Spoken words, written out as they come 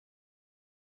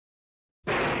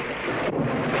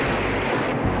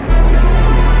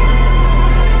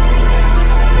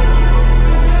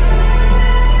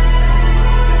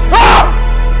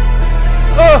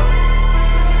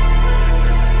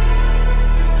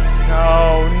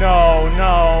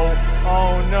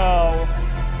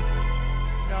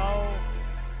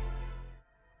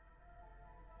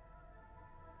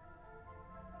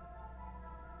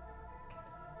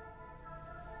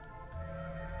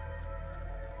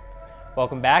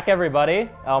Welcome back, everybody.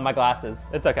 Oh, my glasses.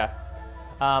 It's okay.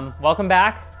 Welcome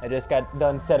back. I just got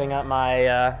done setting up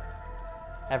my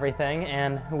everything,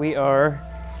 and we are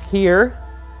here.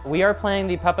 We are playing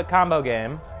the puppet combo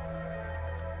game,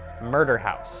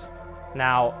 Murderhouse.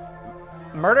 Now,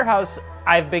 Murderhouse,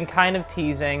 I've been kind of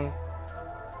teasing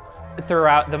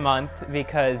throughout the month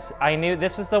because I knew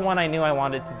this was the one I knew I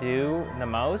wanted to do the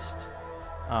most.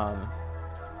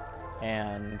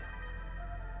 And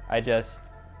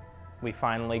we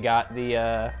finally got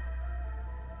the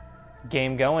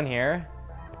game going here.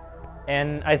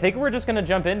 And I think we're just gonna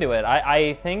jump into it.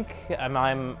 I think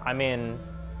I'm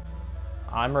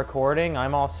recording,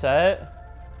 I'm all set.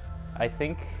 I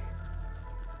think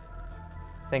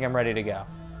I'm ready to go.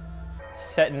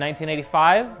 Set in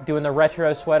 1985, doing the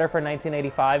retro sweater for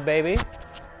 1985, baby.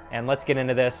 And let's get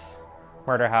into this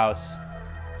Murderhouse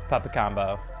puppet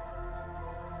combo.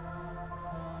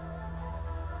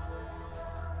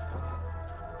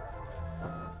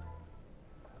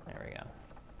 There we go.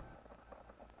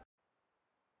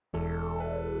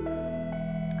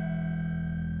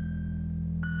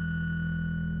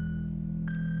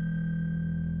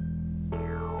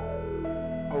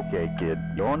 Okay, kid,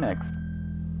 you're next.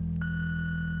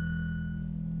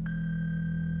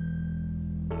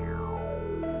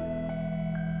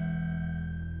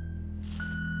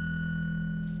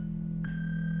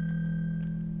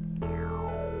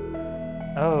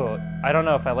 Oh, I don't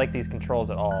know if I like these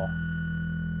controls at all.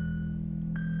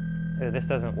 This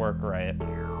doesn't work right.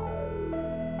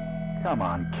 Come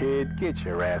on, kid, get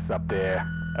your ass up there.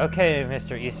 Okay,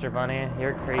 Mr. Easter Bunny,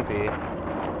 you're creepy.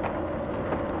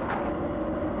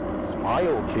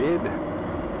 Smile, kid.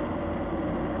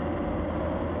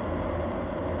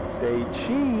 Say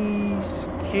cheese.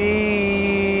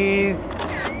 Cheese!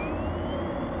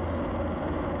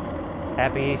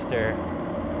 Happy Easter.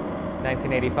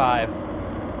 1985.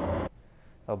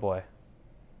 Oh boy.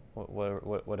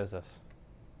 What is this?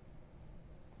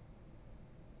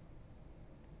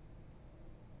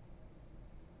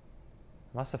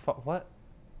 Must have what?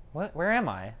 Where am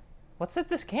I? What's at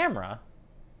this camera?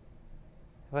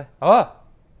 What? Oh!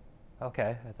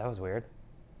 Okay, that was weird.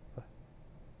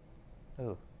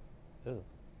 Ooh. Ooh.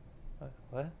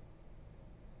 What?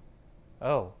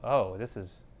 Oh, this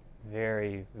is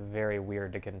very, very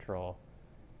weird to control.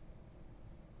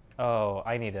 Oh,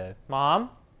 I need to... Mom?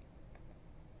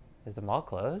 Is the mall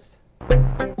closed?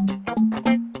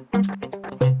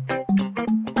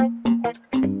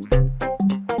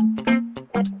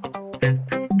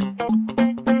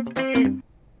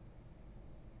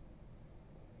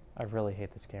 I really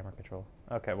hate this camera control.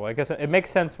 Okay, well, I guess it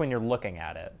makes sense when you're looking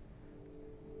at it.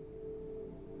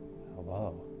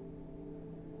 Hello.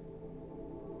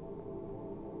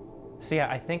 So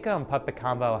yeah, I think Puppet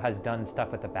Combo has done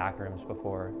stuff with the backrooms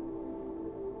before.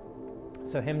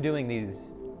 So him doing these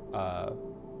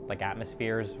like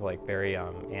atmospheres, like very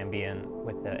ambient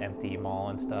with the empty mall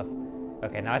and stuff.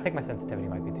 Okay, now I think my sensitivity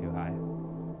might be too high.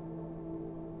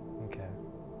 Okay.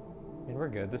 I mean, we're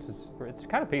good. It's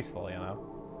kind of peaceful, you know?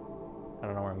 I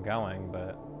don't know where I'm going,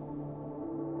 but...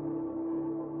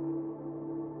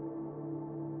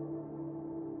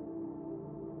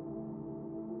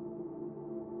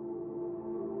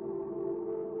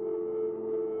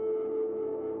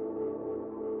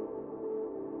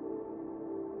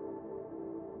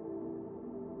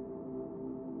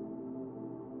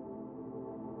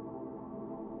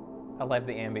 I love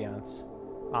the ambience.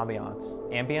 Ambiance.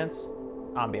 Ambience?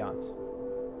 Ambiance.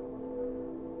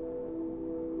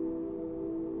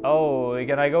 Oh,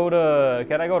 can I go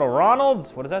to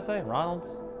Ronald's? What does that say?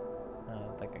 Ronald's? I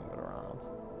don't think I can go to Ronald's.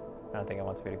 I don't think it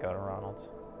wants me to go to Ronald's.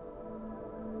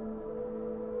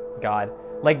 God.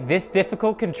 Like, this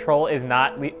difficult control is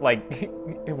not, like,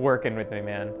 working with me,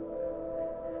 man.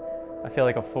 I feel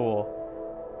like a fool.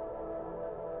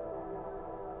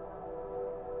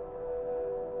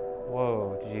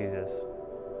 Whoa, Jesus.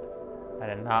 I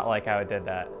did not like how it did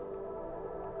that.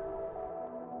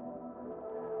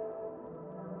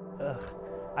 Ugh.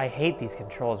 I hate these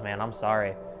controls, man. I'm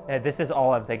sorry. This is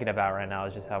all I'm thinking about right now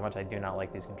is just how much I do not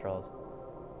like these controls.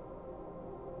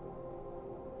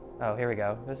 Oh, here we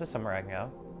go. This is somewhere I can go.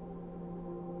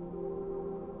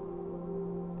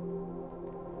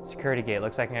 Security gate.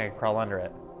 Looks like I can crawl under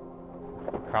it.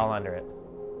 Crawl under it.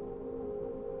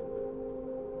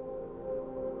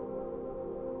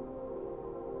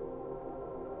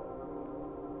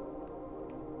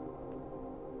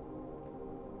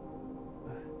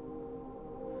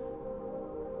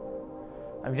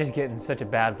 I'm just getting such a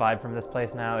bad vibe from this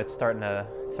place now. It's starting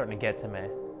to get to me.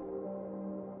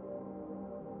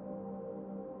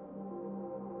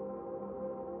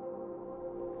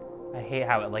 I hate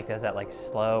how it like does that like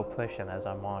slow pushing as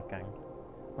I'm walking.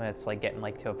 When it's like getting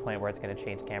like to a point where it's gonna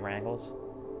change camera angles.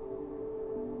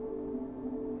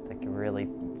 It's like really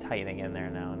tightening in there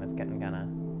now and it's getting kinda, I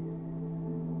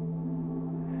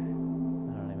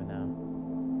don't even know.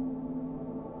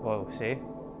 Whoa, see?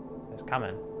 It's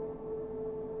coming.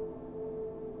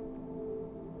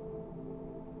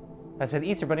 I said the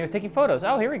Easter Bunny was taking photos.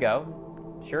 Oh, here we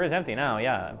go. Sure is empty now,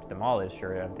 yeah. The mall is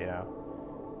sure empty now.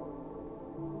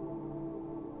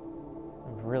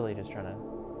 I'm really just trying to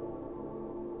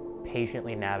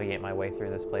patiently navigate my way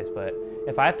through this place, but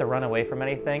if I have to run away from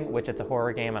anything, which it's a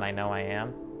horror game and I know I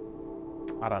am,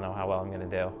 I don't know how well I'm gonna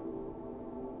do.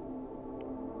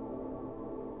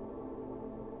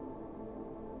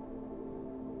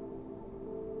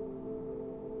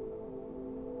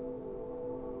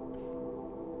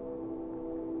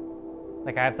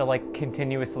 Like I have to like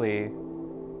continuously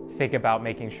think about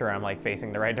making sure I'm like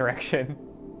facing the right direction.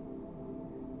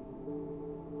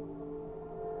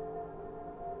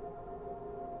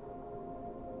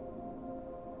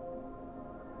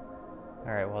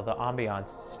 All right, well the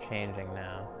ambiance is changing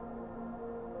now.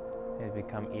 It's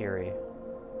become eerie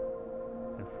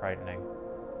and frightening.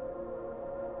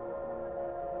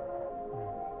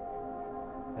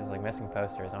 There's like missing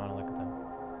posters, I wanna look at them.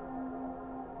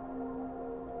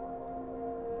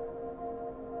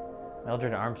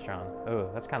 Mildred Armstrong. Ooh,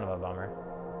 that's kind of a bummer.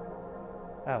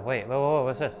 Oh, wait, whoa, whoa, whoa,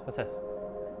 what's this? What's this?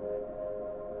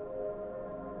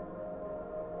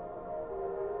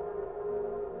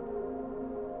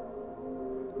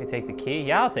 You take the key?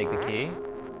 Yeah, I'll take the key.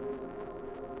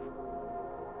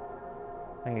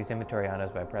 I can use inventory on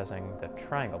us by pressing the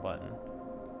triangle button.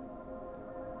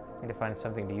 I need to find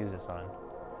something to use this on.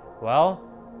 Well,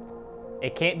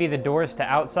 it can't be the doors to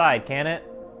outside, can it?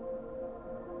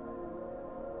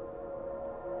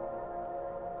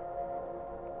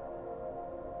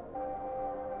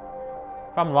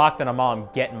 If I'm locked in a mall, I'm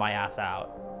getting my ass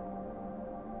out.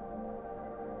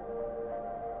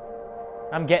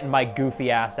 I'm getting my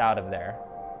goofy ass out of there.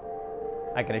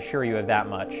 I can assure you of that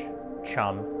much,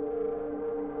 chum.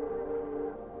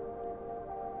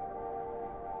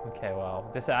 Okay,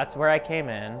 well, that's where I came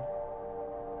in.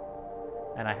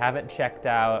 And I haven't checked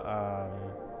out,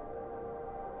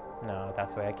 no,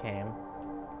 that's the way I came.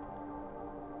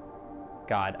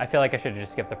 God, I feel like I should have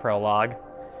just skipped the prologue.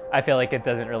 I feel like it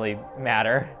doesn't really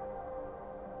matter.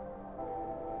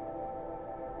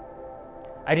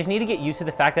 I just need to get used to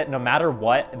the fact that no matter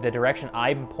what, the direction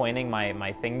I'm pointing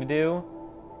my thing to do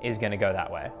is gonna go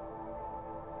that way.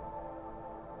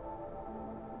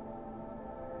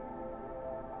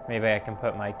 Maybe I can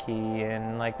put my key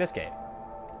in like this gate.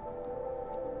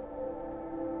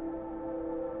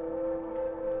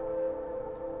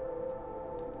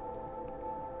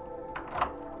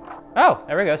 Oh,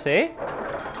 there we go, see?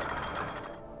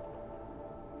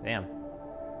 Damn.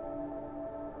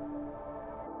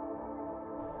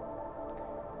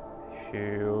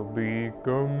 She'll be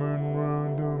coming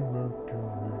round the back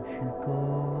when she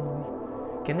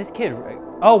comes. Can this kid...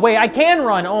 Oh, wait, I can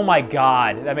run! Oh my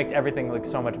god. That makes everything look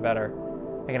so much better.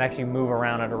 I can actually move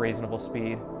around at a reasonable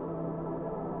speed.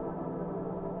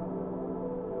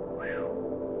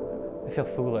 Whew. I feel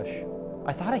foolish.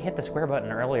 I thought I hit the square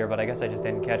button earlier, but I guess I just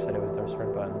didn't catch that it was the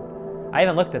sprint button. I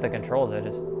even looked at the controls, I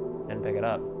just didn't pick it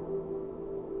up.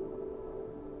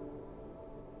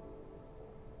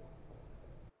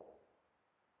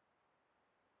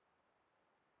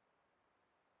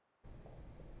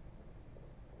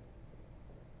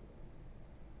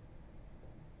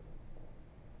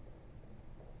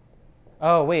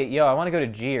 Oh, wait, yo, I want to go to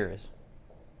Jeers.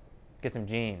 Get some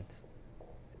jeans.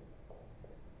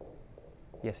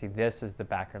 Yeah, see, this is the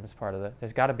backrooms part of it.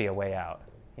 There's got to be a way out.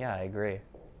 Yeah, I agree.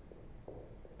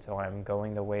 So I'm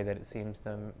going the way that it seems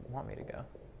to want me to go.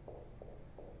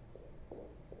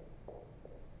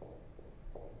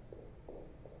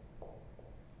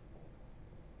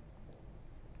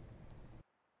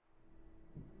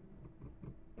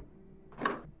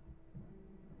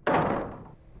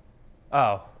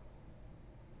 Oh.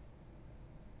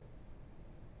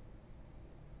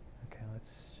 Okay,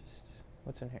 let's just...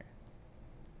 What's in here?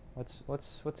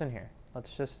 What's in here?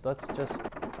 Let's just...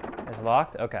 It's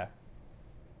locked? Okay.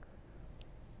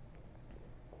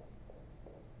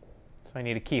 So I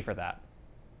need a key for that.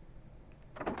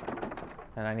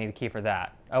 And I need a key for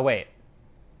that. Oh, wait.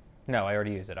 No, I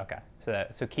already used it. Okay.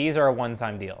 So keys are a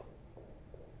one-time deal.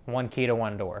 One key to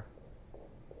one door.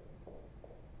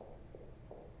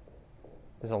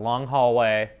 There's a long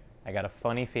hallway. I got a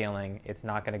funny feeling it's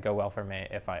not going to go well for me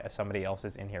if somebody else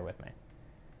is in here with me.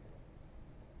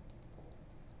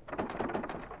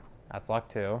 That's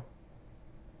locked too.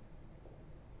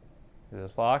 Is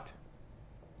this locked?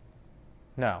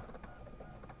 No.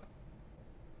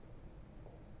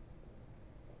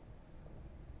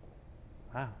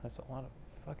 Wow, that's a lot of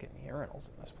fucking urinals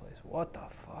in this place. What the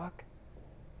fuck?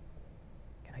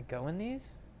 Can I go in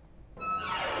these?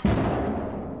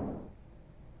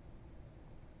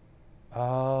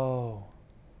 Oh.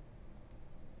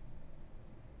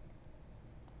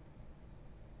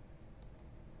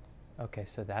 Okay,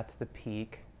 so that's the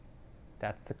peek.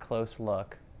 That's the close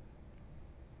look.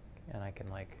 And I can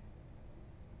like...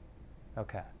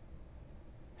 Okay.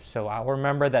 So I'll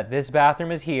remember that this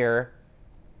bathroom is here.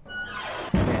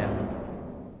 And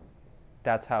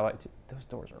that's how I... Those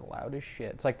doors are loud as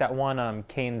shit. It's like that one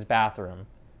Kane's bathroom.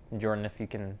 And Jordan, if you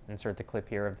can insert the clip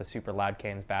here of the super loud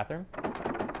Kane's bathroom.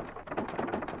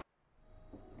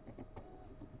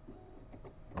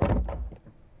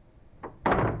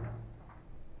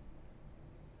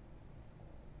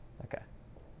 Okay.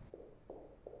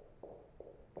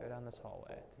 Go down this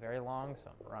hallway. It's very long, so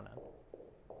I'm running.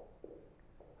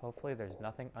 Hopefully there's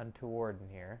nothing untoward in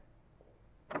here.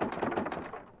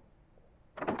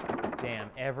 Damn,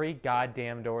 every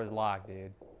goddamn door is locked,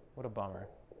 dude. What a bummer.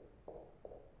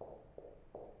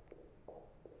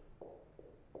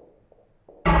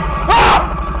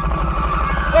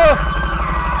 Ah! Oh!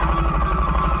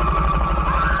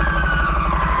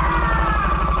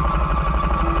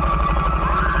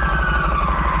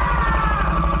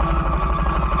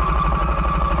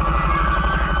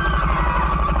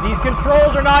 These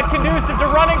controls are not conducive to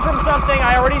running from something.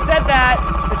 I already said that,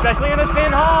 especially in a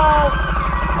thin hall.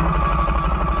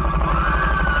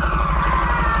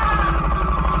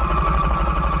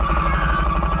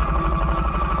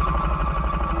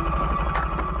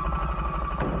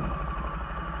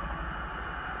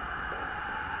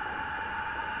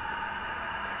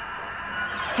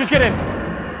 Just get in.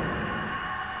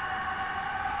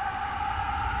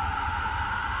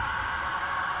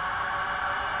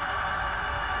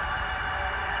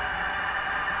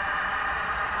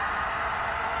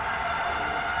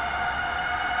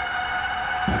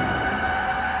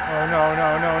 Oh no,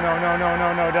 no, no, no, no, no,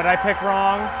 no, no. Did I pick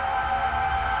wrong?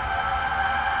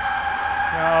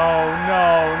 No,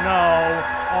 no, no.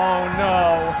 Oh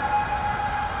no.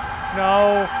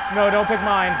 No, no, don't pick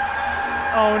mine.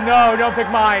 Oh no, don't pick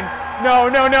mine. No,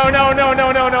 no, no, no, no,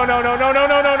 no, no, no, no, no, no, no,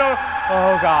 no, no, no.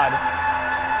 Oh God.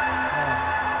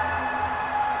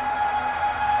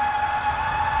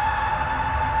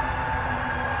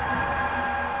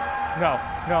 No,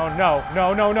 no, no,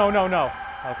 no, no, no, no, no.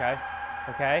 Okay,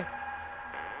 okay.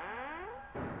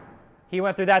 He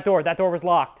went through that door. That door was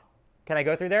locked. Can I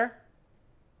go through there?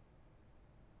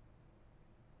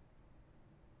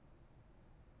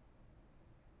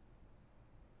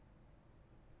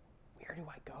 Where do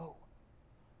I go?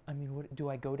 I mean, what, do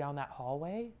I go down that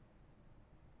hallway?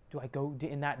 Do I go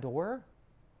in that door?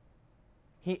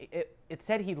 It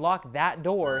said he locked that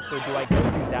door, so do I go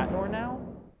through that door now?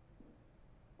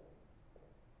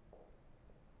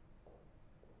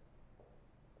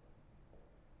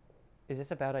 Is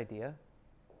this a bad idea?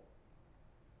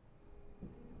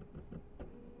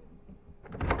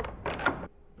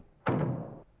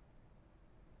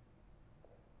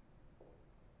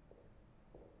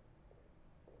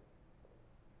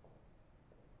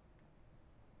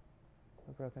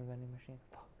 A broken vending machine.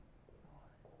 Fuck.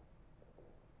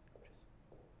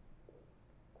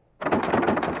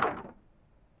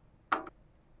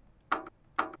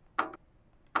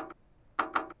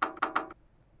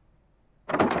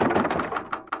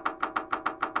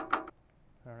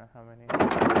 I don't know how many.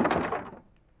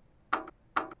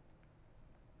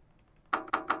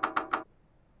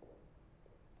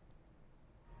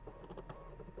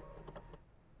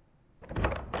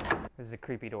 This is a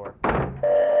creepy door. What?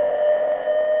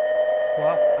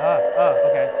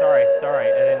 Okay. Sorry.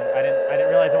 I didn't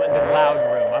realize I went into the loud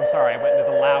room. I'm sorry. I went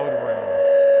into the loud room.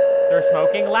 They're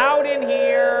smoking loud in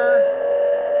here.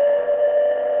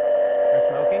 They're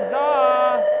smoking za.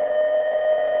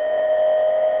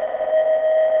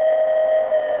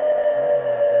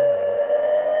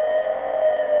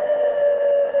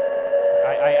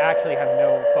 I actually have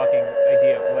no fucking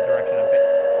idea what direction I'm taking.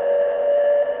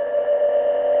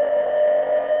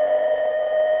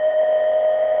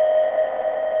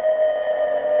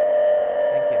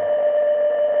 Thank you.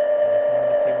 I just wanted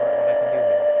to see what I can do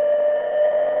here.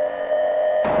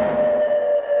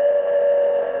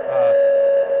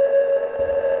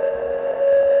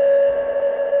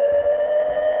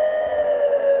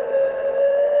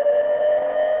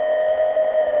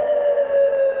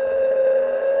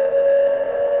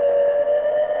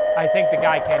 I think the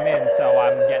guy came in, so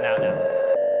I'm getting out now.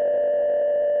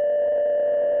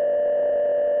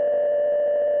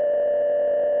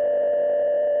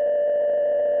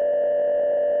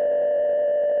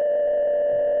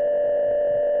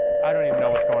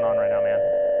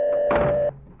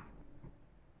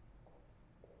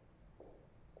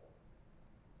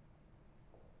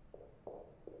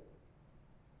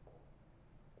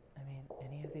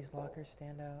 these lockers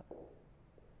stand out?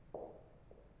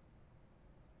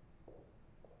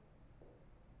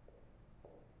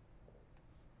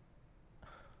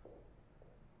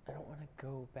 I don't want to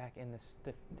go back in the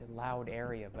loud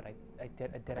area, but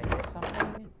did I miss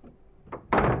something?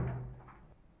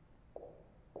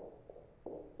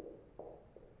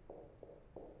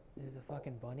 Is the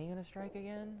fucking bunny gonna strike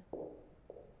again?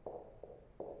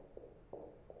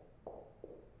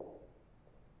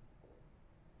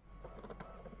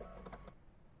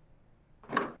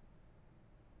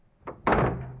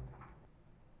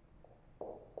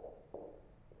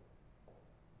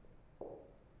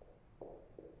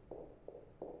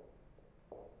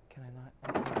 Can I not?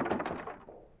 I can't.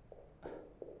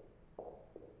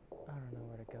 I don't know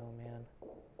where to go, man.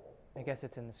 I guess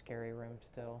it's in the scary room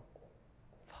still.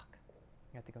 Fuck.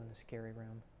 I have to go in the scary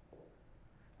room.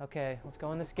 Okay, let's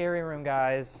go in the scary room,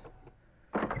 guys.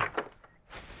 On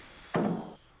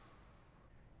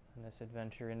this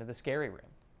adventure into the scary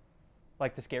room.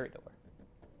 Like the scary door.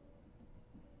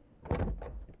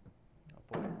 Oh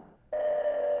boy.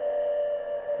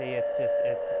 See,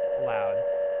 it's loud.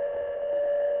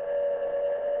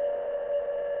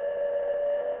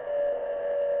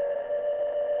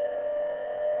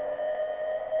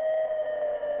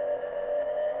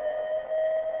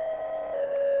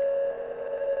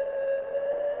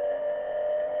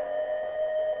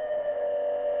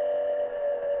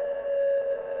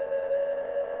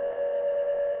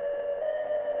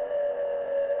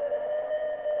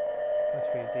 Looks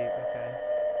pretty deep, okay.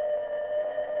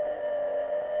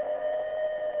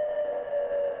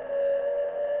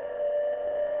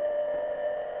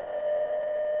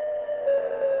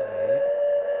 Wait.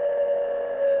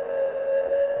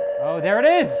 Oh, there it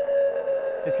is!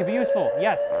 This could be useful,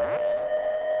 yes.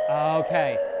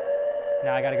 Okay.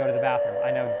 Now I gotta go to the bathroom.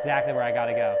 I know exactly where I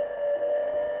gotta go.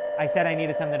 I said I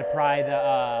needed something to pry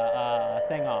the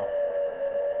thing off.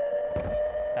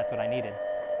 That's what I needed.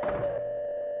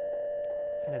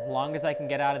 And as long as I can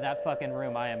get out of that fucking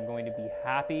room, I am going to be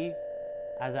happy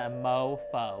as a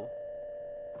mofo.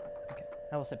 Okay,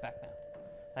 I will sit back now.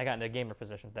 I got into gamer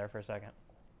position there for a second.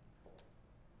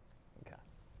 Okay.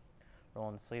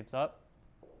 Rolling the sleeves up.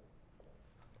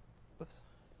 Oops.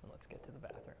 And let's get to the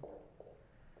bathroom.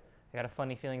 I got a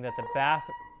funny feeling that the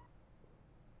bathroom...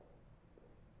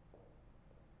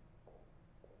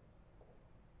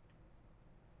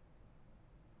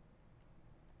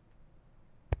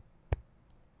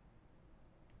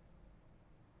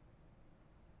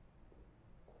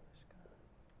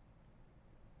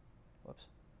 Whoops.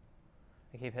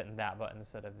 I keep hitting that button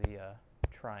instead of the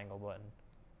triangle button.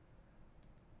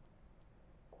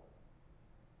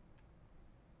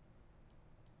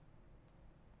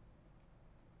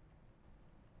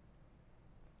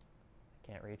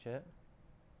 Can't reach it.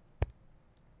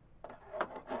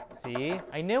 See?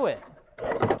 I knew it.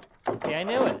 See, I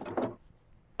knew it.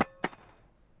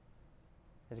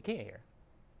 There's a key here.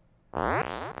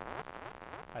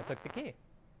 I took the key.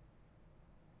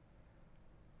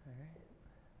 Alright.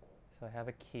 So I have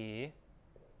a key.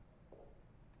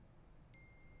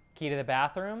 Key to the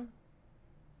bathroom?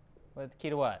 What?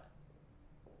 Key to what?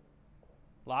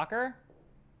 Locker?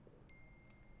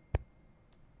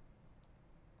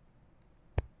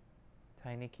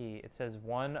 Tiny key. It says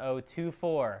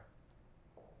 1024.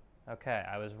 Okay,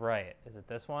 I was right. Is it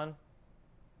this one?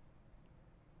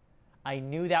 I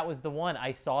knew that was the one.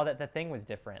 I saw that the thing was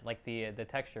different. Like the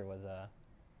texture was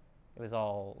it was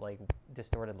all like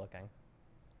distorted looking.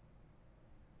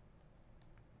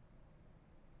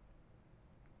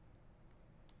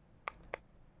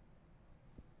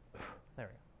 There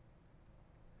we go.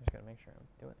 I just gotta make sure I'm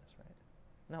doing this right.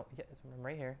 No, yeah, I'm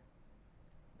right here.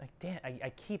 Like, damn,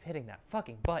 I keep hitting that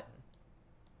fucking button.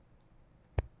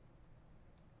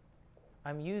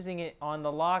 I'm using it on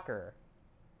the locker.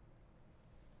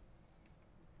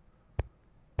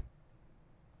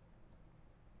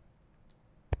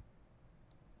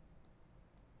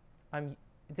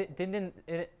 Didn't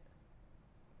it...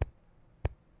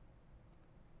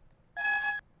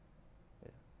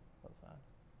 What's that?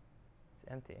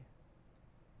 It's empty.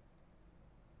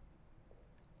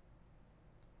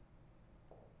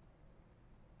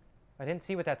 I didn't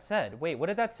see what that said. Wait, what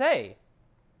did that say?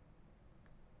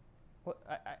 What?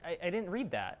 I didn't read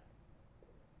that.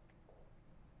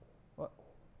 What?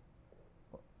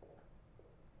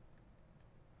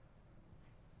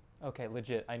 Okay,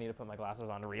 legit, I need to put my glasses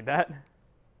on to read that.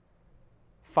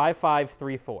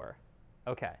 5534.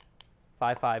 Okay.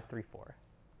 5534.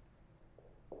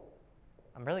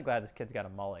 I'm really glad this kid's got a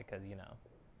mullet, because, you know,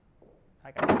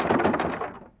 I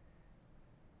got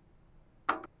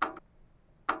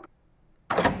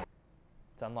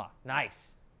It's unlocked.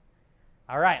 Nice.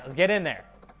 All right, let's get in there.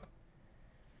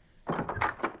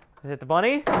 Is it the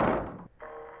bunny?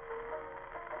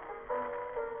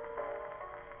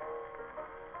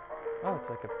 Oh, it's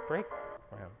like a break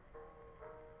room.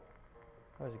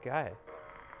 Oh, there's a guy.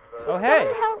 Oh, hey!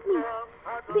 Someone help me!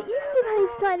 The Easter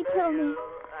Bunny's trying to kill me.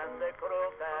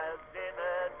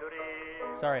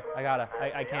 Sorry,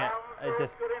 I can't. It's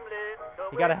just,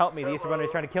 you gotta help me. The Easter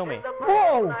Bunny's trying to kill me.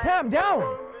 Whoa, calm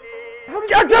down.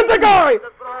 Get the guy!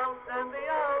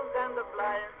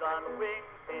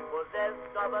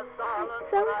 I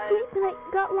fell asleep and I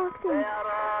got locked in. But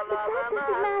that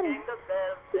doesn't matter.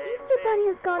 The Easter Bunny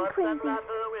has gone crazy. I'm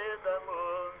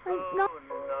not...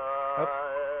 Oops.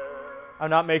 I'm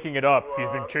not making it up. He's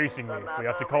been chasing me. We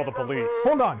have to call the police.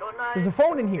 Hold on. There's a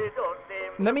phone in here.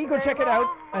 Let me go check it out,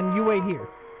 and you wait here.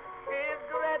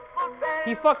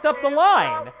 He fucked up the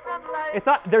line. It's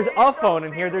not, there's a phone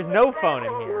in here. There's no phone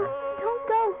in here. Don't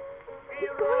go. He's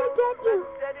going to get you.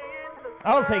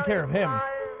 I'll take care of him.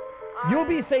 You'll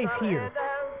be safe here.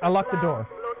 I'll lock the door.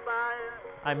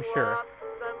 I'm sure.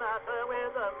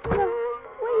 No,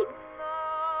 wait.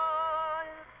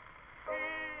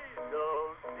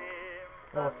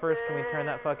 Well, first, can we turn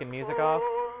that fucking music off?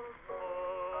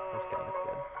 I'm just kidding. It's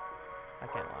good. I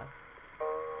can't lie.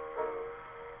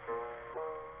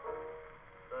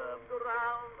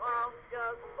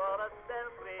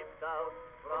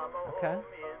 Okay.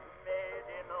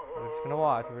 We're just gonna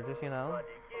watch. We're just, you know,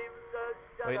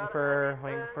 waiting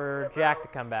for Jack to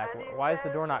come back. Why is the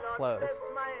door not closed?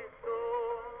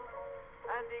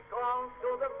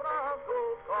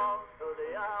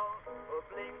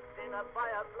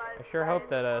 I sure hope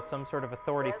that some sort of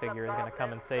authority figure is gonna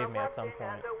come and save me at some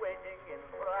point.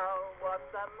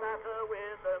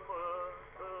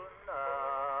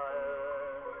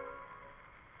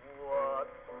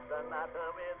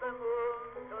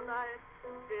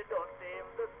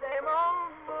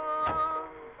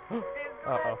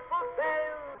 Uh-oh.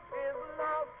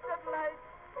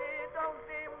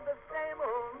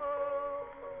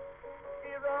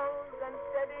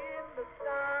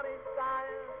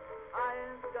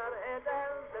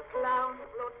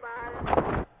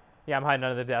 Yeah, I'm hiding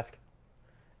under the desk.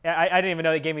 Yeah, I didn't even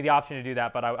know they gave me the option to do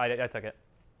that, but I took it.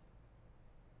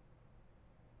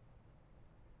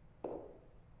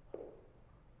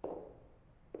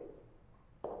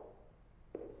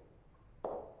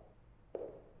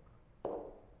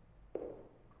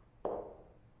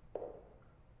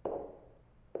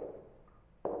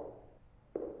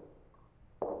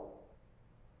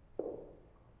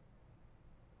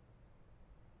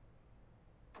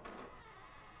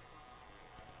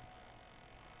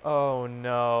 Oh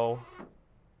no.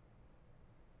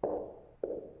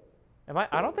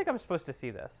 I don't think I'm supposed to see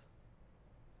this.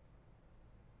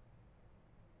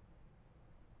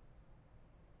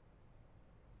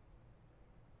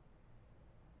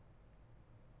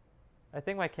 I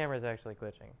think my camera's actually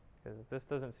glitching, because this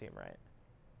doesn't seem right.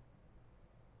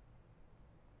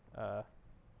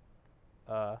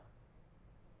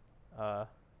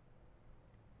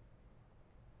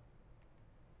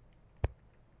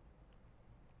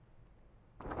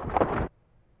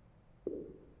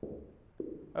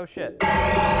 Oh shit. I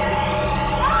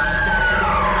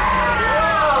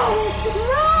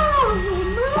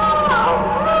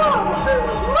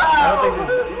don't think this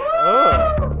is...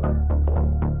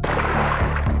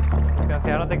 I was gonna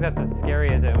say, I don't think that's as scary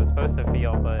as it was supposed to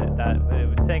feel, but that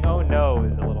it was saying "oh no"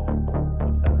 is a little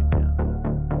upsetting. Yeah.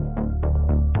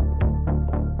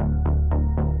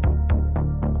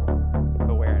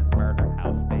 But we're in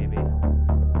Murderhouse, baby.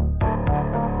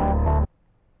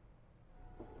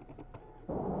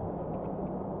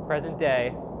 Present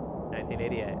day,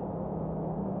 1988.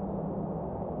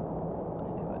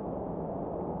 Let's do it.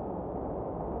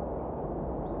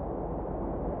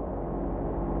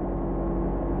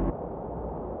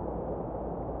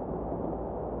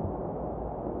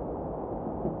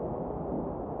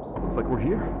 Looks like we're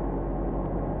here.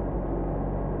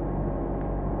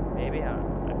 Maybe, I don't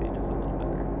know, might be just a little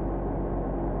better.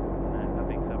 Not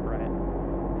being so bright.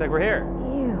 Looks like we're here.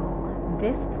 Ew,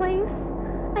 this place?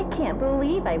 I can't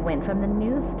believe I went from the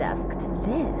news desk to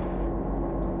this.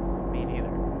 Me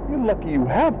neither. You're lucky you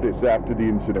have this after the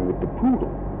incident with the poodle.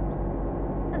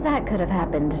 That could have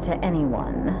happened to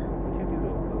anyone. What'd you do to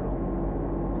a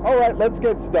poodle? All right, let's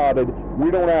get started.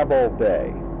 We don't have all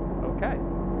day. Okay.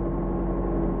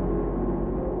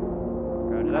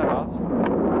 Roger that, boss.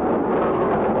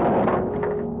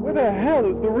 Where the hell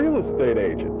is the real estate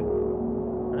agent?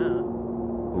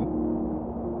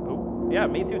 Who? Yeah,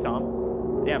 me too, Tom.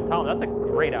 Damn, Tom, that's a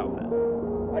great outfit.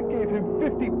 I gave him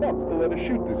 $50 to let us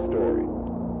shoot this story.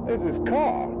 There's his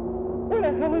car. Where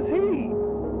the hell is he?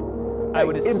 I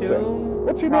would Hey, intern, assume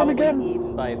what's your name probably again?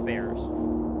 eaten by bears.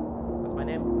 What's my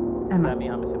name? Emma. Is that me?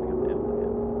 I'm assuming I'm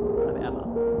Emma.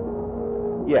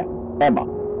 Yeah, Emma.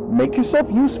 Make yourself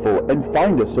useful and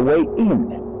find us a way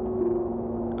in.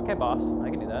 Okay, boss. I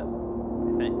can do that.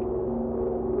 I think.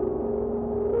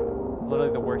 It's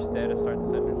literally the worst day to start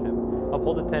this internship. I'll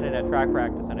pull the tendon at track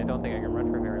practice, and I don't think I can run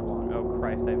for very long. Oh,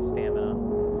 Christ, I have stamina.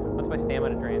 Once my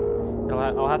stamina drains,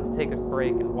 I'll have to take a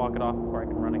break and walk it off before I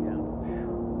can run again.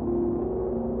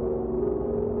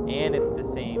 And it's the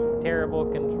same terrible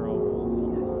controls.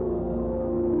 Yes.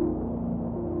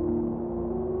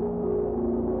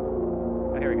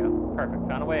 Oh, here we go. Perfect.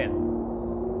 Found a way in.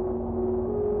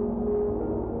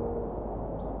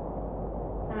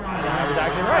 I was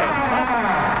actually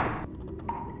right.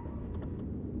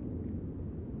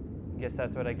 Guess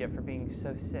that's what I get for being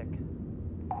so sick.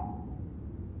 I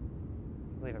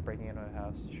believe I'm breaking into a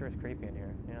house. Sure is creepy in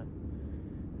here. Yeah. I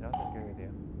don't disagree with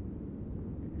you.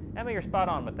 Emma, you're spot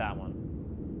on with that one.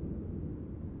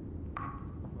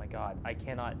 Oh my god, I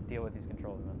cannot deal with these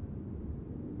controls, man.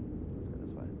 Let's go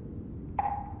this way.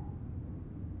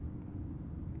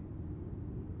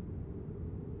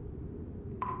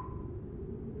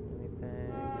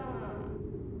 Anything?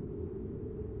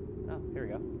 Oh, here we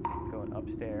go. Going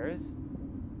upstairs.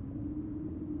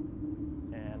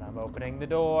 And I'm opening the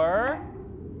door.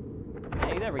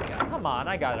 Hey, there we go. Come on,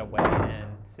 I got a way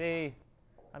in. See?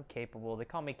 I'm capable. They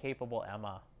call me Capable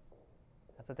Emma.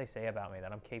 That's what they say about me,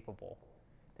 that I'm capable.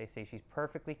 They say she's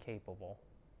perfectly capable.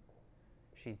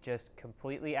 She's just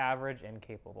completely average and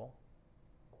capable.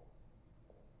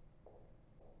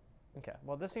 Okay,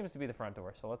 well, this seems to be the front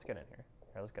door, so let's get in here.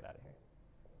 Here, let's get out of here.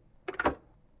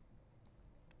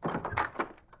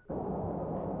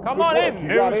 Come on in,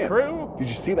 news crew! Did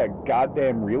you see that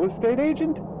goddamn real estate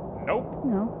agent? Nope.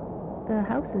 No, the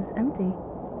house is empty.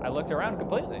 I looked around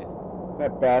completely.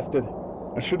 That bastard.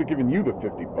 I should have given you the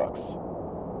 50 bucks.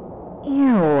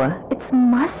 Ew, it's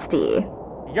musty.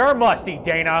 You're musty,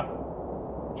 Dana!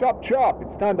 Chop chop,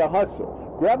 it's time to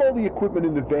hustle. Grab all the equipment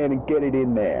in the van and get it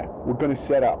in there. We're gonna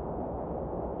set up.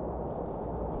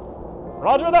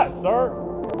 Roger that, sir!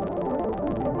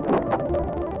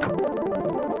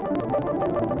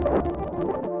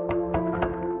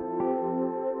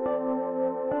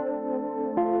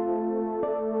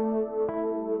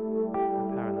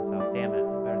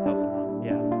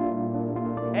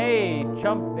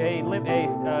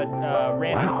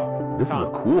 Randy. Wow, this is a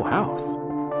cool house.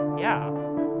 Yeah.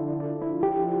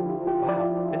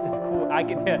 Wow, this is cool.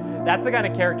 That's the kind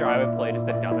of character I would play, just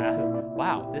a dumbass.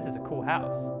 Wow, this is a cool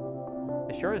house.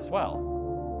 It sure is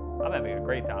swell. I'm having a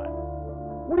great time.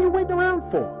 What are you waiting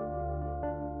around for?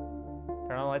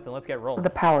 Turn on the lights and let's get rolling. The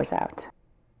power's out.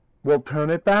 We'll turn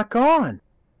it back on.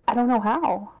 I don't know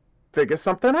how. Figure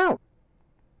something out.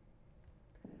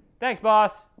 Thanks,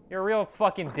 boss. You're a real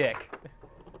fucking dick.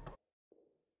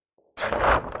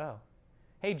 Oh.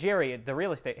 Hey, Jerry, the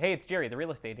real estate. Hey, it's Jerry, the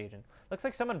real estate agent. Looks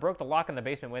like someone broke the lock in the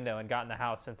basement window and got in the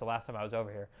house since the last time I was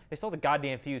over here. They stole the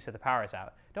goddamn fuse so the power's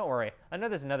out. Don't worry. I know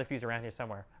there's another fuse around here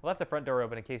somewhere. I left the front door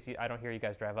open in case I don't hear you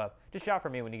guys drive up. Just shout for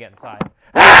me when you get inside.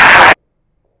 I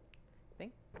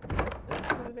think? Is this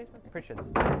the basement? Pretty sure this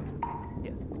is the basement.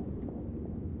 Yes.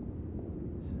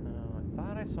 So, I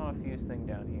thought I saw a fuse thing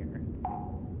down here.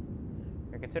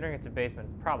 Considering it's a basement,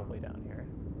 it's probably down here.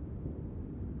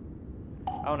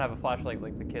 I don't have a flashlight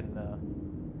like the kid in the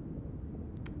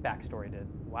backstory did.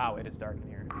 Wow, it is dark in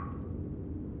here.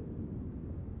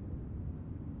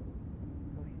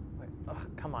 Wait.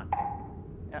 Ugh, come on.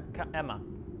 Emma.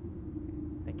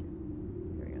 Thank you.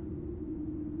 Here we go.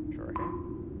 Sure, here.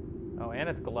 Oh, and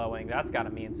it's glowing. That's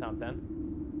gotta mean something.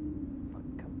 Fuck,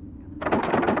 come.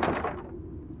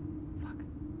 Fuck.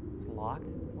 It's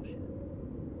locked? Bullshit.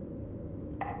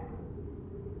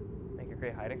 Make a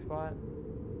great hiding spot?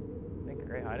 Make a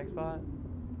great hiding spot?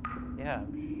 Yeah,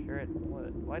 I'm sure it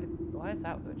would. Why is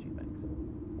that what she thinks?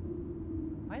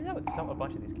 Why is that what a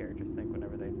bunch of these characters think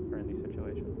whenever they are in these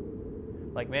situations?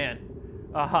 Like, man,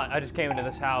 I just came into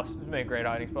this house. This made a great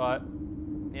hiding spot.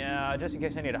 Yeah, just in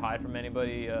case I need to hide from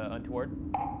anybody untoward.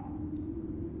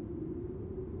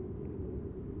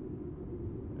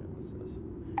 What's this?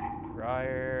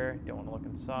 Dryer. Don't want to look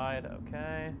inside.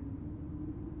 Okay.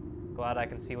 Glad I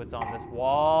can see what's on this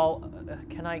wall.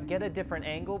 Can I get a different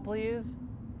angle, please?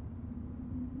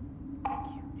 Thank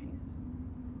you. Jesus.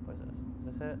 What is this? Is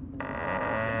this it?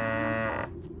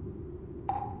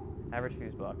 Average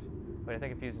fuse box. Wait, I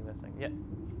think a fuse is missing. Yeah.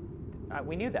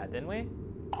 We knew that, didn't we?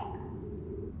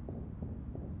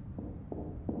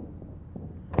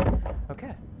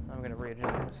 Okay. I'm going to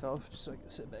readjust myself just so I can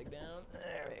sit back down.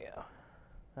 There we go.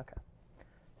 Okay.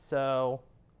 So...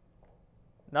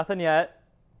 Nothing yet.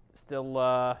 Still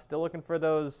looking for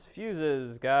those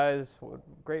fuses, guys.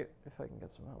 Great if I can get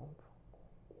some help.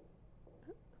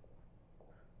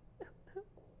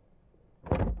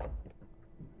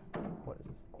 What is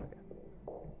this? Okay.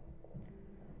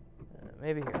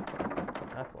 Maybe here.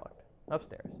 That's locked.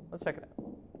 Upstairs. Let's check it out.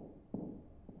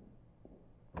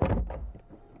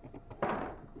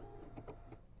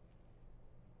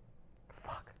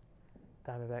 Fuck.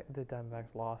 The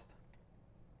Diamondback's lost.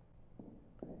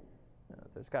 No,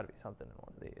 there's got to be something in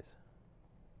one of these.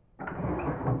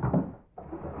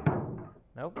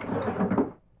 Nope.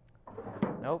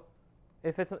 Nope.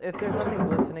 If there's nothing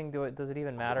glistening, does it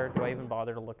even matter? Do I even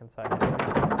bother to look inside any of these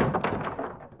things?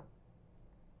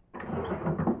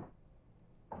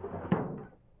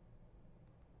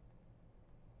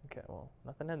 Okay, well,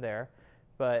 nothing in there.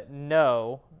 But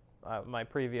no, my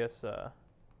previous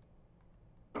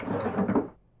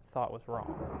thought was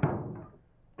wrong.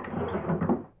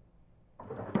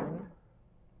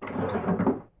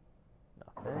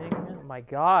 Nothing. My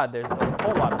God, there's a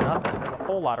whole lot of nothing. There's a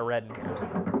whole lot of red in here.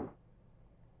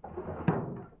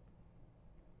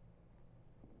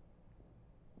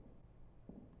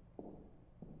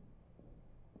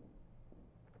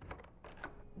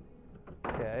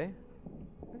 Okay.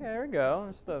 Okay, there we go.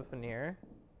 There's stuff in here.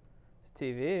 It's a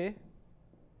TV.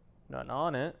 Nothing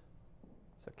on it.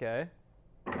 It's okay.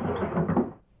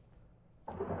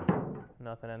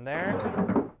 Nothing in there.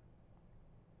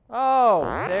 Oh,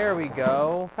 there we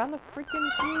go. Found the freaking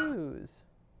fuse.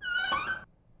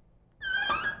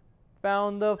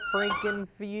 Found the freaking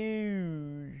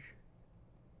fuse.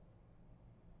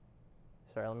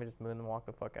 Sorry, let me just move and walk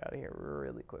the fuck out of here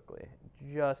really quickly.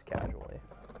 Just casually.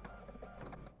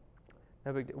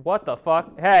 No big deal. What the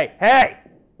fuck? Hey! Hey!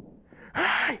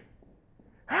 Hey!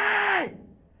 Hey!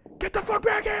 Get the fuck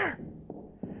back here!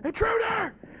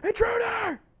 Intruder!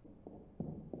 Intruder!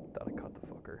 Thought I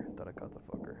caught the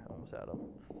fucker. Almost had him.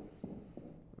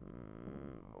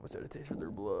 Almost had a taste for their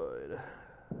blood.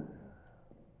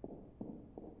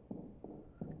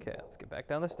 Okay, let's get back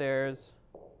down the stairs.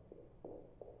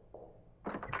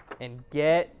 And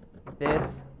get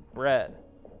this bread.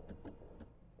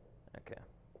 Okay.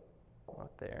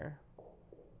 Not there.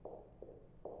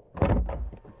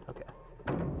 Okay.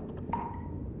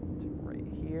 It's right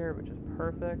here, which is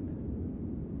perfect.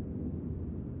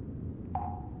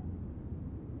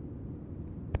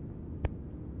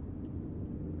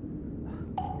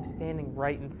 I'm standing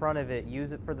right in front of it.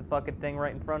 Use it for the fucking thing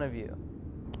right in front of you.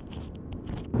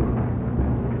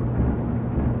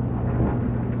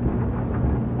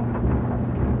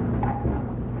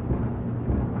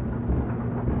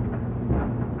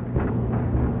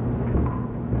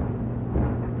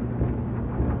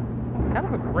 Kind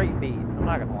of a great beat, I'm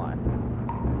not gonna lie.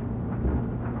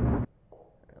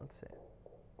 Right, let's see.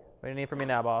 What do you need from me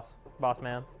now, boss? Boss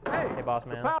man? Hey, boss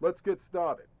man. Let's get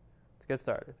started. Let's get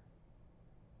started.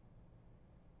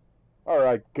 All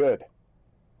right, good.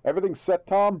 Everything set,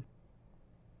 Tom?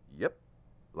 Yep.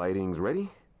 Lighting's ready.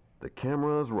 The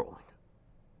camera's rolling.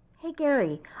 Hey,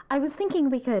 Gary, I was thinking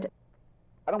we could...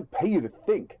 I don't pay you to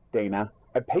think, Dana.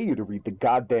 I pay you to read the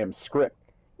goddamn script.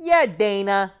 Yeah,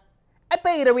 Dana. I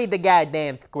pay you to read the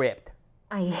goddamn script.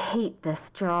 I hate this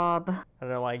job. I don't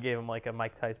know why I gave him like a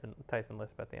Mike Tyson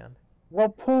lisp at the end. Well,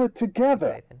 pull it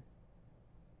together. Nathan.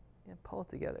 Yeah, pull it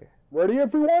together. Ready,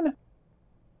 everyone?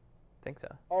 Think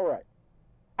so. All right.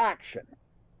 Action.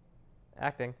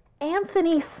 Acting.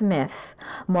 Anthony Smith,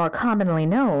 more commonly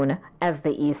known as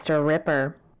the Easter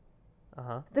Ripper.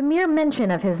 Uh-huh. The mere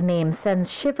mention of his name sends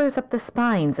shivers up the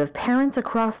spines of parents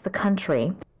across the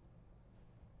country.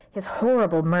 His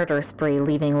horrible murder spree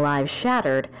leaving lives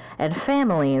shattered and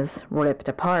families ripped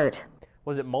apart.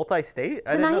 Was it multi-state?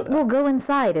 I didn't know Tonight that. we'll go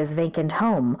inside his vacant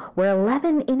home, where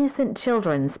 11 innocent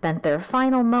children spent their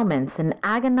final moments in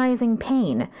agonizing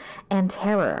pain and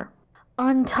terror.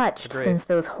 Untouched Great. since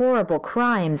those horrible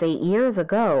crimes 8 years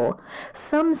ago,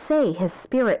 some say his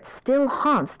spirit still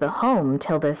haunts the home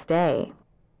till this day.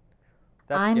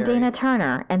 That's I'm scary. Dana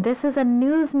Turner, and this is a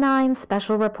News 9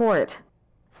 special report.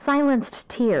 Silenced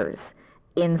Tears,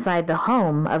 inside the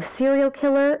home of serial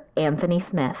killer Anthony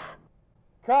Smith.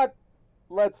 Cut.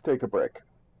 Let's take a break.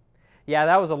 Yeah,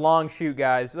 that was a long shoot,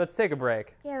 guys. Let's take a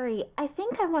break. Gary, I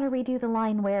think I want to redo the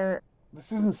line where...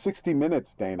 This isn't 60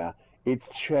 Minutes, Dana. It's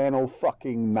Channel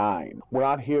fucking 9. We're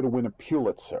not here to win a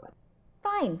Pulitzer.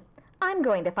 Fine. I'm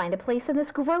going to find a place in this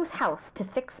gross house to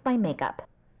fix my makeup.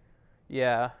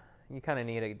 Yeah, you kind of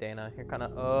need it, Dana. You're kind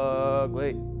of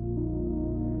ugly.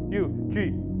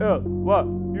 U-G-L-Y.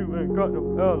 You ain't got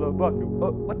no alibi.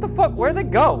 What the fuck? Where'd they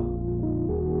go?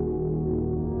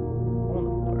 Hole in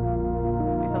the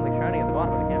floor. See something shiny at the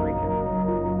bottom, but I can't reach it.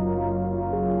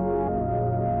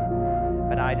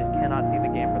 But I just cannot see the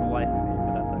game for the life of me,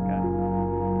 but that's okay.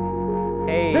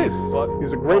 Hey, This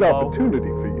is a great opportunity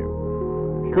for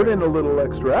you. Sure Put in a is. little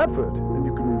extra effort, and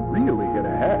you can really get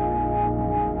ahead.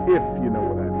 If you know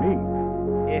what I mean.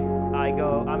 If I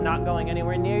go, I'm not going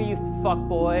anywhere near you,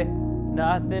 fuckboy.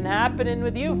 Nothing happening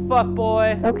with you,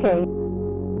 fuckboy. Okay.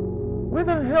 Where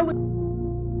the hell is...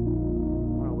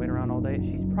 Want to wait around all day?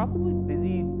 She's probably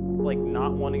busy, like,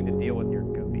 not wanting to deal with your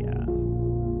goofy ass.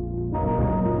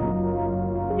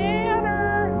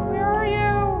 Danner, where are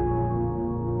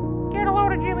you? Get a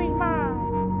load of Jimmy's mom.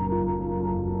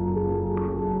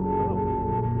 Oh,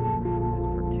 it's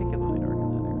particularly dark in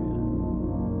that area.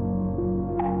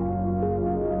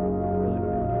 Really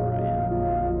don't even know where I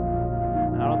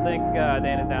am. I don't think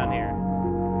Dana's down here.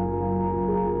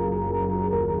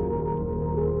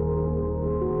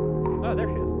 Oh, there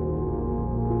she is.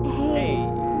 Hey.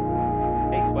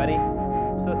 Hey, Sweaty.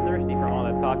 I'm so thirsty from all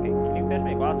that talking. Can you fetch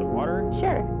me a glass of water?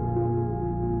 Sure.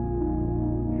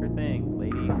 Sure thing,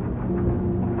 lady.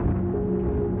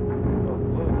 Oh,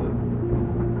 whoa.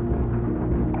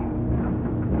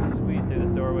 Squeeze through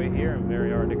this doorway here. I'm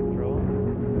very hard to control.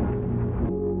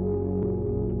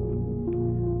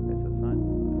 Okay, so it's not...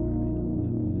 Unless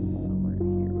it's somewhere in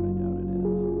here, but I doubt it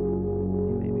is.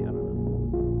 Maybe, I don't know.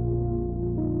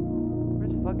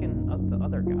 Where's fucking the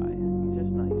other guy?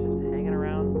 He's just hanging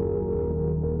around. What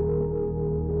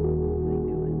are you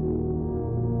doing?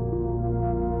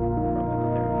 He's probably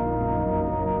upstairs.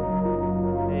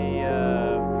 Hey,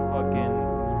 fucking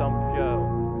Thump Joe.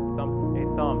 Hey,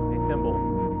 Thimble.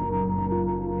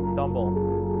 Hey, Thumble.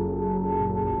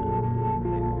 No, it's not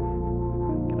there.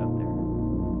 Couldn't get up there.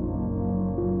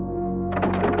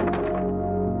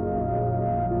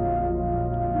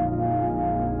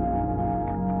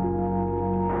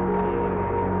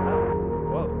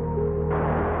 Whoa.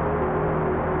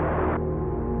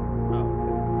 Oh,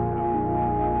 because the power's on.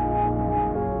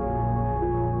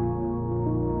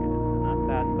 Okay, so not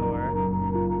that door.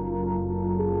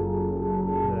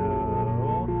 So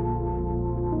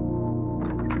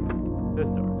this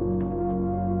door.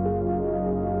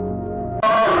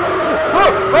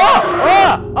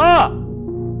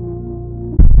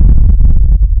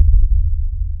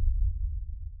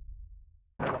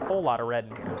 There's a whole lot of red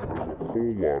in here.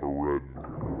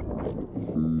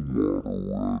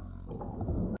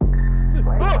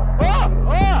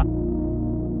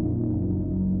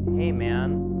 Hey man,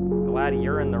 glad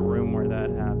you're in the room where that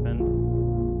happened.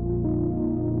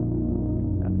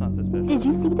 That's not suspicious. Did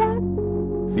you see that?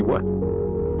 See what?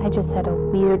 I just had a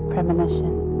weird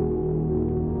premonition.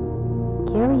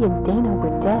 Gary and Dana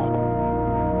were dead.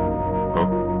 Huh?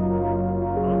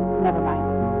 Never mind.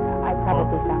 I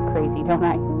probably sound crazy, don't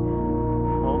I?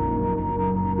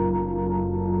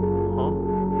 Huh?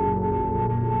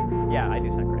 Yeah, I do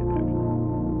sound crazy actually.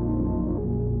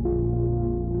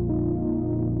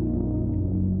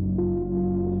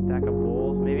 Stack of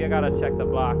bowls. Maybe I gotta check the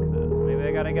boxes. Maybe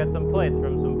I gotta get some plates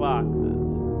from some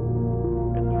boxes.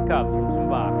 Or some cups from some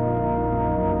boxes.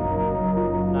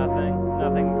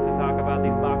 Nothing to talk about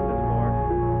these boxes for.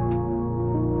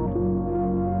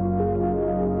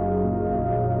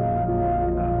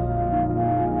 Cups.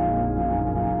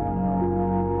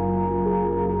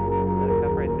 Is that a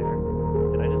cup right there?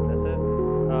 Did I just miss it?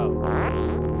 Oh.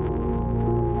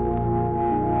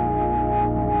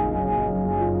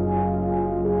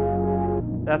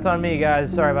 That's on me,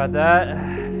 guys. Sorry about that.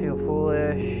 I feel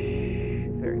foolish.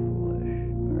 Very foolish.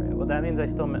 Alright, well that means I'm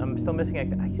still missing I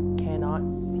cannot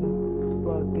see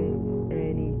fucking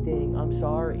anything. I'm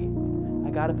sorry.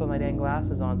 I gotta put my dang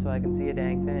glasses on so I can see a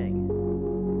dang thing.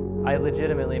 I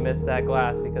legitimately missed that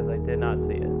glass because I did not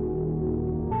see it.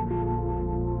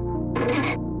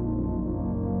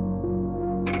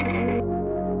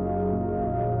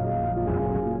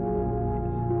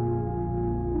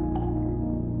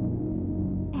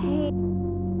 Hey.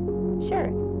 Sure.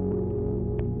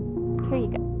 Here you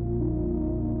go.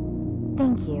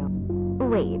 Thank you.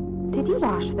 Wait, did you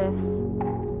wash this?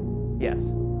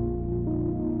 Yes.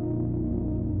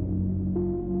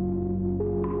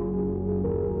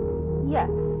 Yes.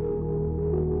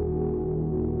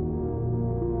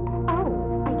 Oh,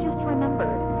 I just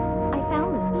remembered. I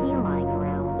found this key lying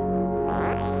around.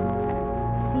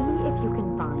 See if you can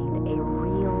find a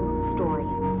real story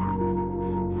in this house.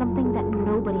 Something that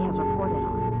nobody has reported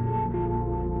on.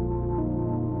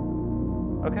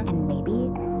 Okay. And maybe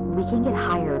we can get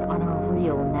hired on a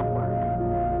real network.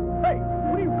 Hey,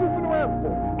 what are you goofing around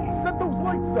for? Set those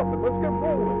lights up and let's get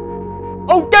rolling.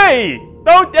 Okay!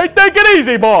 Don't take it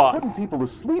easy, boss! Putting people to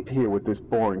sleep here with this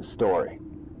boring story.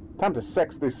 Time to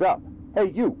sex this up. Hey,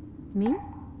 you. Me?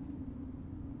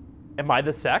 Am I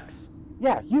the sex?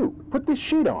 Yeah, you. Put this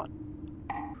sheet on.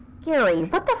 Gary,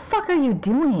 what the fuck are you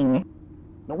doing?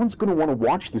 No one's gonna want to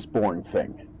watch this boring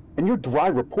thing. And your dry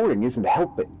reporting isn't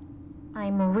helping.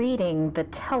 I'm reading the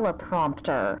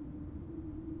teleprompter.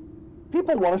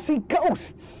 People want to see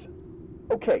ghosts!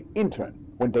 Okay, intern.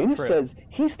 When Dana True. says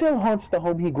he still haunts the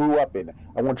home he grew up in,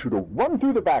 I want you to run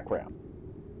through the background.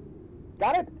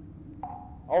 Got it?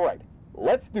 Alright,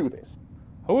 let's do this.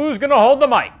 Who's gonna hold the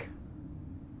mic?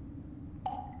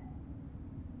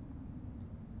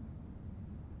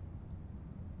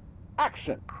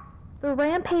 Action! The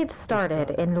rampage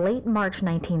started in late March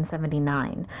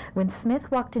 1979 when Smith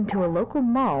walked into a local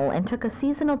mall and took a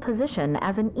seasonal position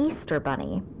as an Easter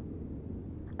bunny.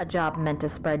 A job meant to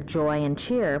spread joy and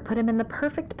cheer put him in the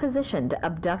perfect position to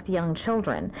abduct young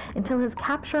children until his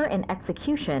capture and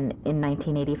execution in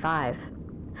 1985.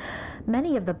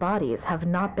 Many of the bodies have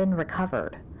not been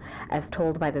recovered. As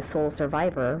told by the sole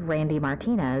survivor, Randy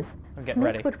Martinez,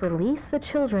 Smith would release the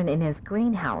children in his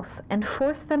greenhouse and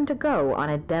force them to go on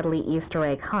a deadly Easter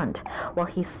egg hunt while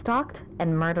he stalked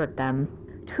and murdered them.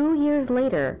 2 years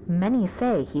later, many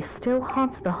say he still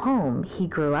haunts the home he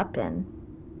grew up in.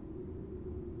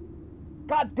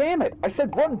 God damn it! I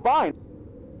said run by!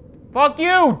 Fuck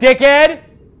you, dickhead!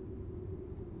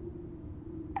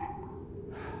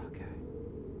 Okay.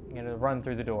 I'm gonna run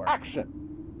through the door. Action!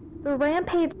 The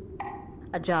rampage...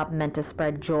 A job meant to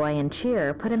spread joy and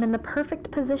cheer put him in the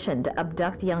perfect position to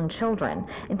abduct young children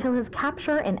until his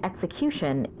capture and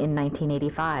execution in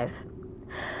 1985.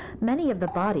 Many of the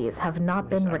bodies have not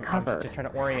been recovered. I'm just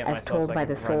trying to orient As myself told so I by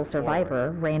can the run sole survivor,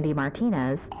 forward. Randy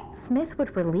Martinez, Smith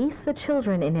would release the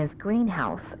children in his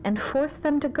greenhouse and force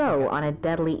them to go on a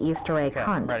deadly Easter egg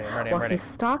hunt I'm while ready. he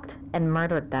stalked and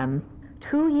murdered them.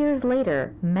 2 years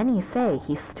later, many say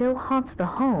he still haunts the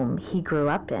home he grew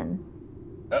up in.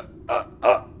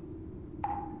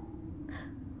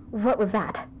 What was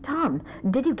that? Tom,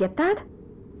 did you get that?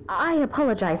 I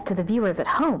apologize to the viewers at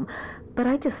home, but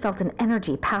I just felt an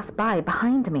energy pass by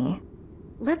behind me.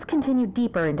 Let's continue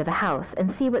deeper into the house and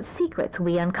see what secrets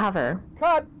we uncover.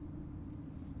 Cut!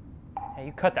 Hey,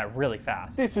 you cut that really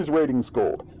fast. This is Ratings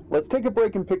Gold. Let's take a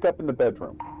break and pick up in the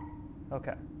bedroom.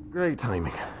 Okay. Great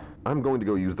timing. I'm going to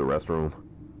go use the restroom.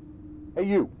 Hey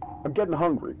you, I'm getting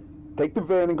hungry. Take the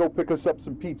van and go pick us up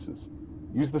some pizzas.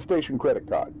 Use the station credit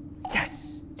card.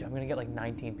 Yes! Dude, I'm gonna get like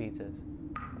 19 pizzas.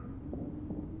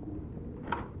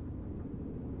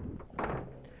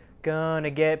 Gonna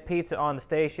get pizza on the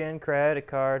station credit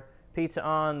card. Pizza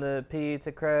on the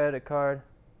pizza credit card.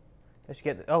 I should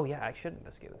get. Oh yeah, I should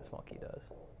investigate what the small key does.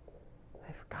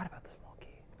 I forgot about the small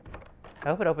key. I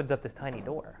hope it opens up this tiny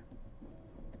door.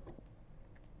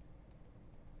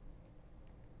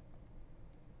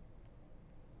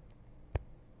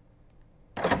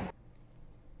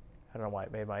 I don't know why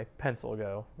it made my pencil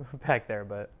go back there,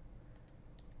 but.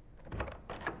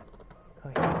 Oh,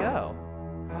 here we go.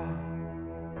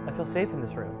 I feel safe in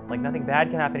this room. Like nothing bad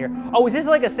can happen here. Oh, is this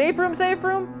like a safe room?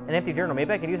 An empty journal.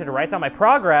 Maybe I can use it to write down my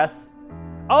progress.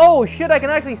 Oh shit, I can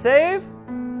actually save?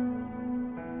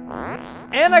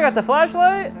 And I got the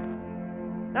flashlight?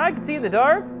 Now I can see in the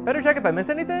dark? Better check if I miss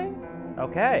anything?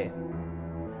 Okay.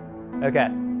 Okay.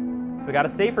 So we got a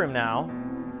safe room now.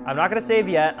 I'm not gonna save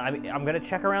yet. I'm gonna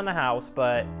check around the house,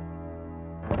 but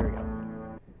here we go.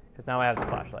 Because now I have the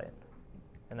flashlight.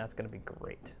 And that's gonna be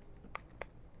great.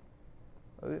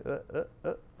 There we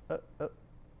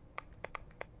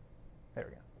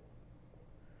go.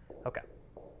 Okay.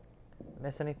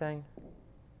 Miss anything?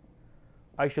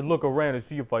 I should look around and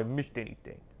see if I missed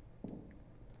anything.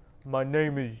 My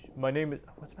name is,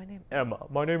 what's my name? Emma.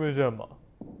 My name is Emma.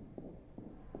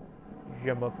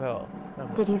 Emma Pell.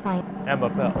 Did you find Emma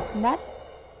Pell. that?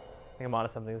 I think I'm onto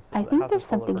something. I think there's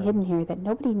something hidden here that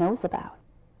nobody knows about.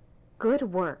 Good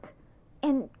work.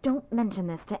 And don't mention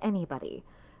this to anybody,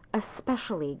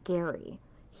 especially Gary.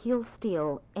 He'll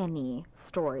steal any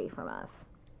story from us.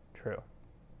 True.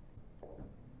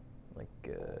 Like,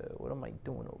 what am I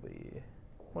doing over here?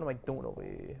 What am I doing over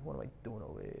here? What am I doing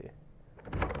over here?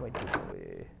 What am I doing over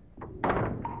here?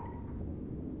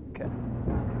 Okay.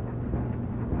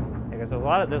 Yeah, 'cause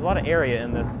there's a lot of area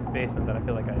in this basement that I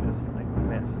feel like I missed.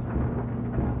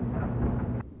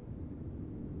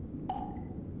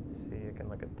 Let's see, you can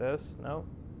look at this. Nope.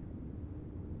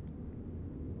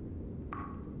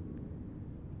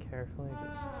 Carefully,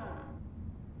 just.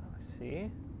 Oh,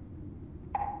 see.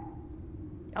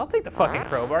 I'll take the fucking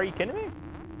crowbar. Are you kidding me?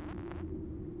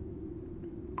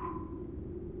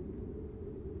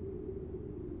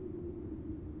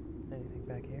 Anything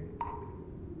back here?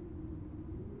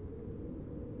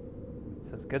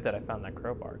 So it's good that I found that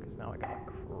crowbar, because now I got a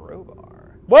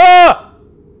crowbar. Whoa!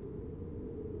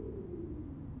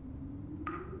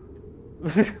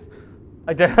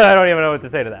 I don't even know what to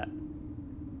say to that.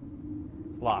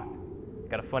 It's locked.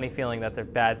 Got a funny feeling that there are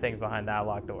bad things behind that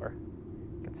locked door,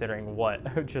 considering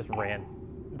what just ran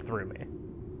through me.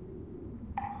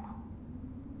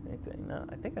 Anything? No,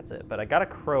 I think that's it. But I got a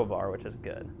crowbar, which is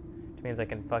good. Which means I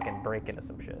can fucking break into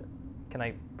some shit. Can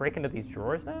I break into these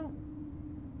drawers now?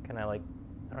 Can I, like...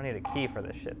 I don't need a key for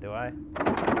this shit, do I?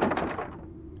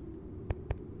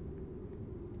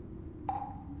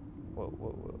 Whoa, whoa,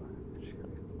 whoa.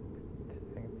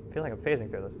 I feel like I'm phasing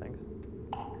through those things.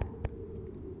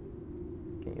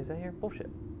 Can't use that here? Bullshit.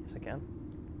 Yes, I can.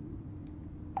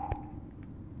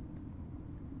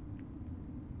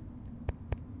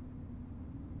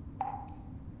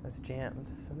 That's jammed.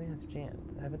 Something that's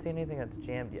jammed. I haven't seen anything that's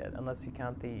jammed yet, unless you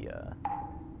count the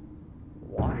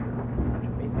washer, which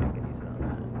maybe I can use it on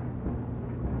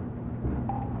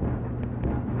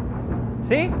that.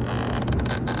 See?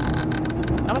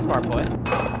 I'm a smart boy.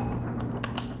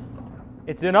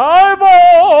 It's an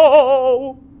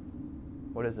eyeball!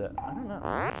 What is it? I don't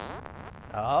know.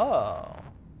 Oh.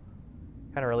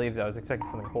 Kind of relieved. I was expecting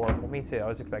something horrible. Me too. I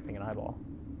was expecting an eyeball,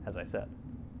 as I said.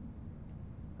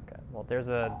 Okay. Well, there's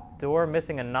a door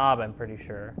missing a knob, I'm pretty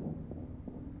sure.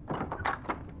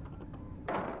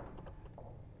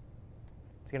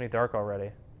 It's getting dark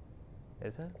already.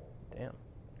 Is it? Damn.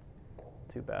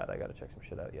 Too bad. I gotta check some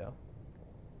shit out, yo.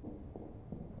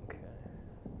 Okay.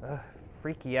 Ugh,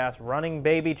 freaky ass running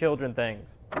baby children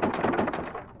things.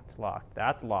 It's locked.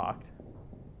 That's locked.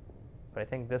 But I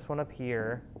think this one up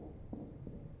here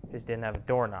just didn't have a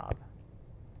doorknob.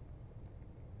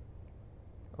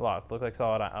 Locked. Looked like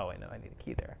solid. Oh wait, no, I need a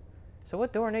key there. So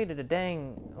what door needed a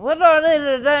dang? What door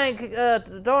needed a dang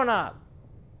doorknob?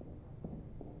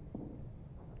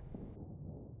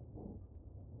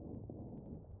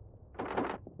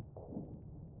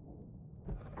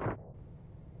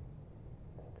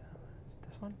 Is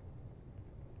this one?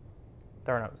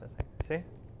 Doorknob's missing. See?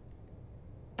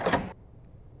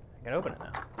 I can open it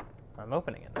now. I'm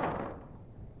opening it now.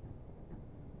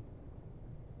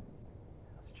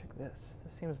 Let's check this.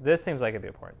 This seems like it'd be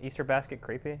important. Easter basket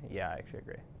creepy? Yeah, I actually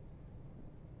agree.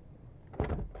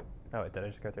 Oh wait, did I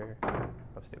just go through here?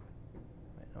 I'm stupid.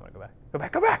 Wait, I want to go back. Go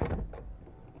back, go back!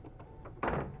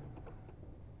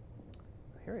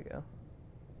 Here we go.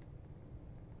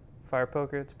 Fire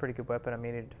poker, it's a pretty good weapon. I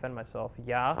may need to defend myself.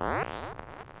 Yeah.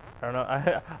 I don't know.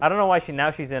 I don't know why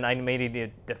she's in I may need to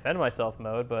defend myself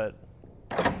mode, but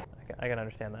I can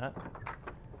understand that.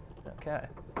 Okay.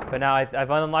 But now I've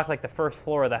unlocked like the first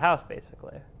floor of the house,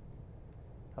 basically.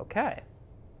 Okay.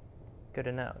 Good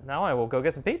to know. Now I will go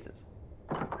get some pizzas.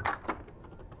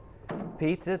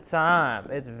 Pizza time.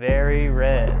 It's very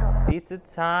red. Pizza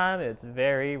time. It's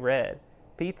very red.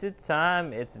 Pizza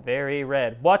time. It's very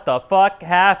red. What the fuck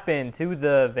happened to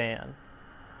the van?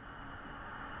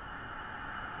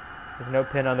 There's no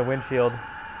pin on the windshield.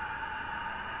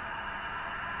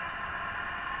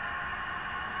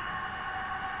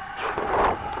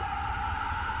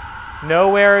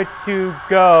 Nowhere to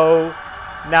go.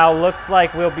 Now looks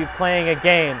like we'll be playing a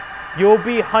game. You'll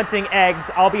be hunting eggs.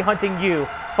 I'll be hunting you.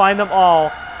 Find them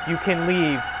all. You can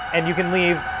leave. And you can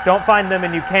leave. Don't find them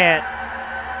and you can't.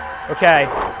 Okay.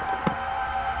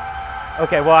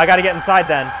 Okay, well, I gotta get inside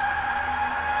then.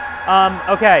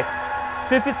 Okay.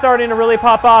 Since it's starting to really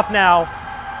pop off now,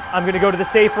 I'm gonna go to the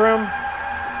safe room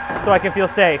so I can feel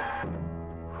safe.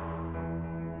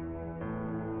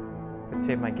 Could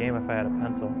save my game if I had a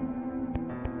pencil.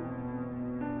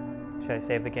 Should I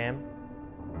save the game?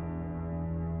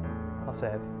 I'll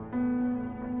save.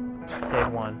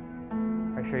 Save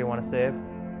one. Are you sure you want to save?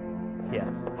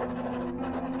 Yes.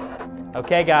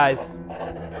 Okay, guys.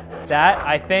 That,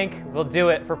 I think, will do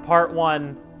it for part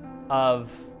 1 of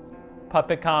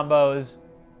Puppet Combo's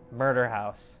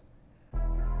Murderhouse.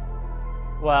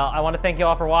 Well, I want to thank you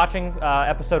all for watching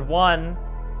episode 1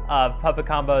 of Puppet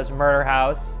Combo's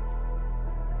Murderhouse.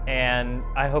 And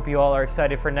I hope you all are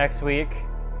excited for next week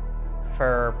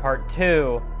for part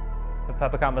 2 of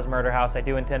Puppet Combo's Murderhouse. I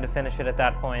do intend to finish it at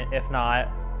that point. If not,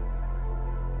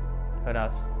 who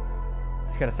knows?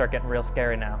 It's going to start getting real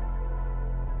scary now.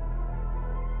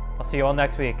 I'll see you all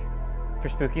next week for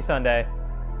Spooky Sunday.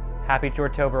 Happy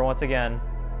Jortober once again.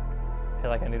 I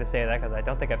feel like I need to say that because I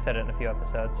don't think I've said it in a few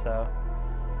episodes, so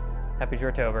happy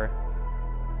Jortober.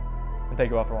 And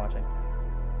thank you all for watching.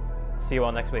 See you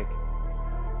all next week.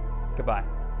 Goodbye.